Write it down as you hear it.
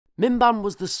Mimban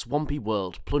was the swampy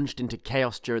world plunged into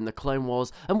chaos during the Clone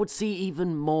Wars and would see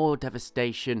even more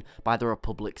devastation by the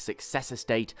Republic's successor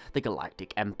state, the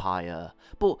Galactic Empire.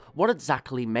 But what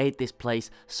exactly made this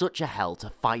place such a hell to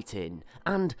fight in,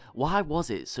 and why was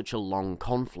it such a long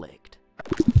conflict?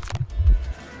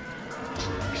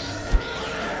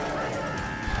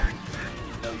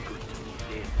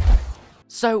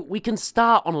 So we can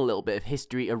start on a little bit of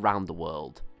history around the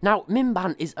world. Now,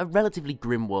 Mimban is a relatively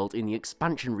grim world in the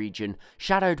expansion region,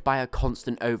 shadowed by a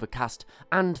constant overcast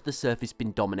and the surface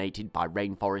being dominated by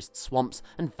rainforests, swamps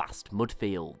and vast mud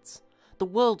fields. The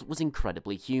world was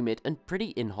incredibly humid and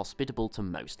pretty inhospitable to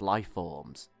most life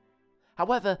forms.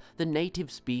 However, the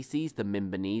native species, the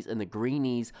Mimbanese and the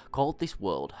Greenies, called this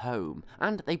world home,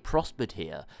 and they prospered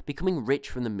here, becoming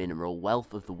rich from the mineral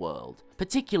wealth of the world,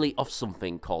 particularly off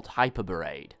something called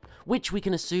hyperborate, which we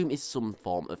can assume is some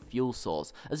form of fuel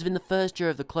source, as in the first year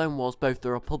of the Clone Wars both the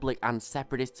Republic and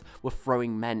Separatists were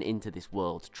throwing men into this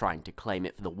world trying to claim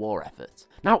it for the war effort.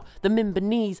 Now, the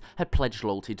Mimbanese had pledged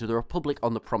loyalty to the Republic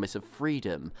on the promise of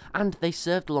freedom, and they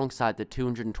served alongside the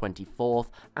 224th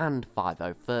and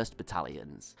 501st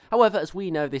Battalions. However, as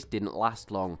we know, this didn't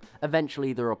last long.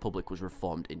 Eventually the Republic was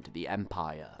reformed into the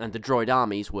Empire, and the droid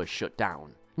armies were shut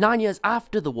down. 9 years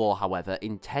after the war, however,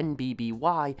 in 10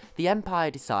 BBY, the Empire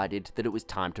decided that it was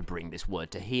time to bring this world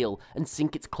to heel and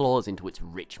sink its claws into its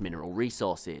rich mineral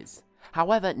resources.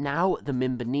 However, now the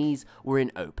Mimbanese were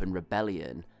in open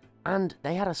rebellion, and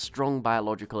they had a strong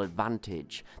biological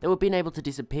advantage. They were being able to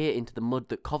disappear into the mud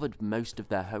that covered most of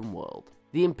their homeworld.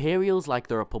 The Imperials, like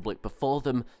the Republic before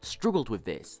them, struggled with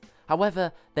this.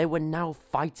 However, they were now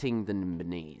fighting the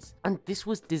Mimbanese, and this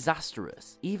was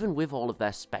disastrous, even with all of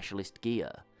their specialist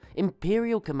gear.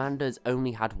 Imperial commanders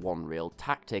only had one real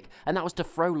tactic, and that was to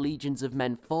throw legions of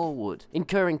men forward,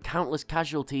 incurring countless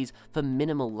casualties for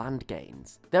minimal land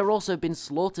gains. They were also been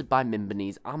slaughtered by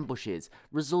Mimbanese ambushes,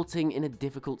 resulting in a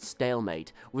difficult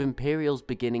stalemate, with Imperials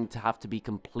beginning to have to be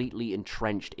completely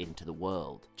entrenched into the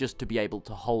world, just to be able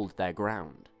to hold their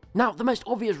ground. Now, the most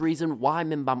obvious reason why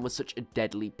Mimban was such a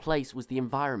deadly place was the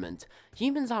environment.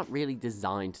 Humans aren't really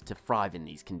designed to thrive in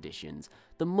these conditions.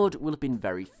 The mud will have been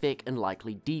very thick and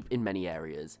likely deep in many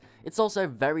areas. It's also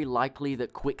very likely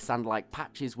that quicksand-like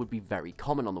patches would be very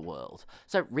common on the world.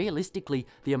 So realistically,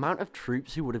 the amount of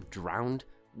troops who would have drowned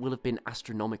will have been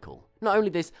astronomical. Not only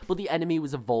this, but the enemy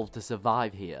was evolved to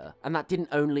survive here, and that didn't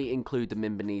only include the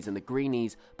Mimbanese and the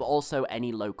Greenies, but also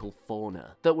any local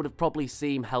fauna, that would have probably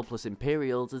seen helpless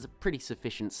Imperials as a pretty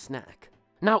sufficient snack.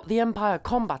 Now, the Empire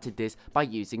combated this by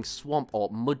using swamp or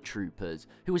mud troopers,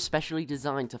 who were specially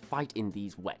designed to fight in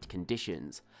these wet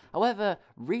conditions. However,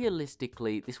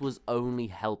 realistically, this was only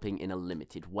helping in a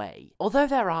limited way. Although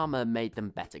their armor made them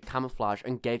better camouflage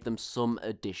and gave them some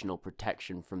additional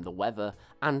protection from the weather,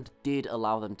 and did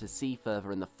allow them to see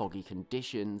further in the foggy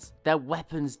conditions, their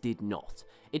weapons did not.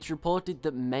 It's reported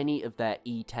that many of their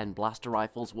E-10 blaster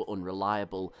rifles were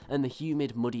unreliable, and the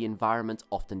humid, muddy environment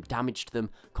often damaged them,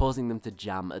 causing them to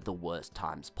jam at the worst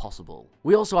times possible.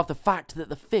 We also have the fact that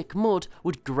the thick mud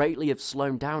would greatly have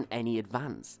slowed down any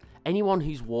advance. Anyone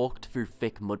who's walked through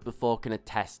thick mud before can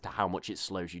attest to how much it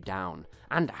slows you down,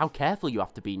 and how careful you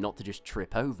have to be not to just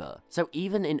trip over. So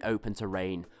even in open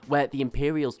terrain, where the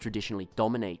Imperials traditionally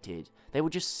dominated, they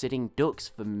were just sitting ducks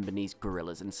for Mimbanese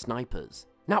guerrillas and snipers.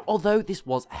 Now, although this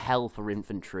was hell for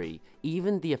infantry,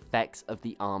 even the effects of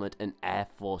the armoured and air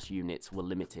force units were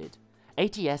limited.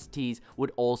 ATSTs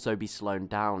would also be slowed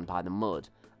down by the mud,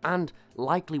 and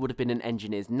likely would have been an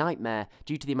engineer's nightmare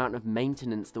due to the amount of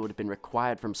maintenance that would have been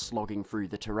required from slogging through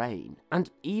the terrain. And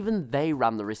even they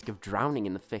ran the risk of drowning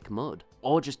in the thick mud,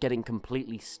 or just getting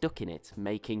completely stuck in it,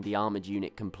 making the armoured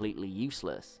unit completely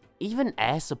useless. Even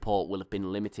air support will have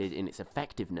been limited in its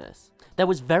effectiveness. There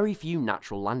was very few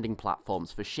natural landing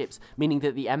platforms for ships, meaning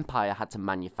that the Empire had to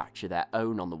manufacture their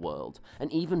own on the world,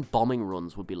 and even bombing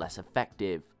runs would be less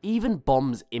effective. Even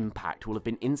bombs' impact will have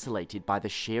been insulated by the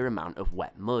sheer amount of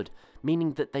wet mud,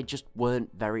 meaning that they just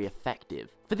weren't very effective.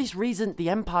 For this reason, the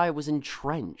Empire was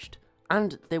entrenched,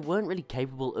 and they weren't really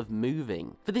capable of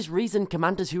moving. For this reason,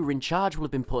 commanders who were in charge will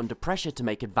have been put under pressure to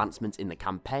make advancements in the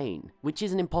campaign, which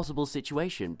is an impossible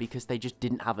situation because they just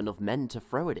didn't have enough men to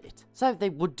throw at it. So they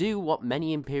would do what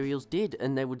many Imperials did,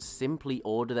 and they would simply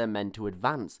order their men to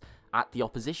advance at the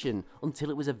opposition until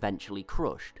it was eventually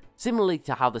crushed. Similarly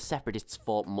to how the Separatists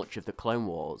fought much of the Clone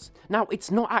Wars. Now,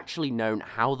 it's not actually known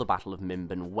how the Battle of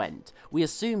Mimban went. We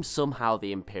assume somehow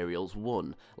the Imperials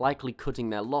won, likely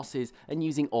cutting their losses and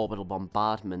using orbital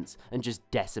bombardments and just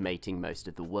decimating most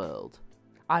of the world.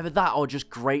 Either that or just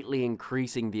greatly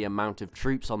increasing the amount of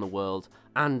troops on the world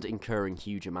and incurring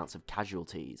huge amounts of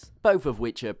casualties, both of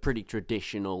which are pretty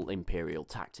traditional Imperial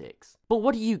tactics. But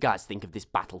what do you guys think of this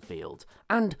battlefield?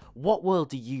 And what world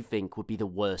do you think would be the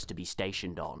worst to be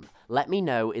stationed on? Let me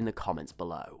know in the comments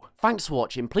below. Thanks for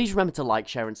watching, please remember to like,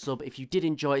 share and sub if you did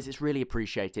enjoy it, it's really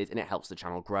appreciated and it helps the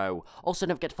channel grow. Also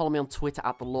don't forget to follow me on Twitter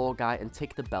 @TheLoreGuy and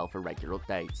tick the bell for regular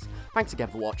updates. Thanks again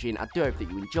for watching, I do hope that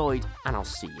you enjoyed, and I'll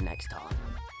see you next time.